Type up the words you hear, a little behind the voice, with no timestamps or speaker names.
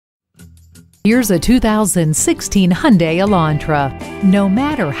Here's a 2016 Hyundai Elantra. No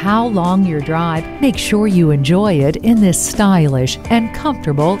matter how long your drive, make sure you enjoy it in this stylish and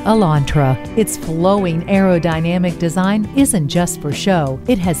comfortable Elantra. Its flowing aerodynamic design isn't just for show.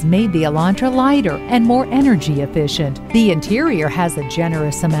 It has made the Elantra lighter and more energy efficient. The interior has a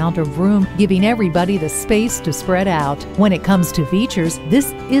generous amount of room, giving everybody the space to spread out. When it comes to features,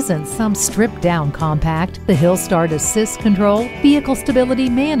 this isn't some stripped-down compact. The Hill Start Assist control, vehicle stability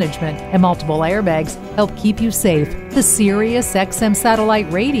management, and multiple airbags help keep you safe. The Sirius XM satellite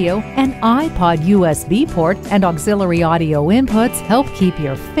radio and iPod USB port and auxiliary audio inputs help keep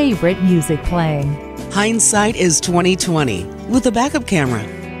your favorite music playing. Hindsight is 20/20 with a backup camera.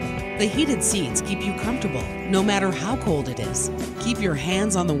 The heated seats keep you comfortable no matter how cold it is. Keep your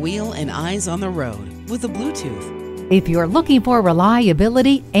hands on the wheel and eyes on the road with a Bluetooth. If you're looking for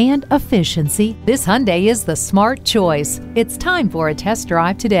reliability and efficiency, this Hyundai is the smart choice. It's time for a test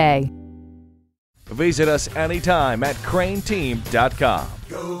drive today. Visit us anytime at crainteam.com.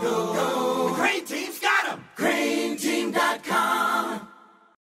 Go, go.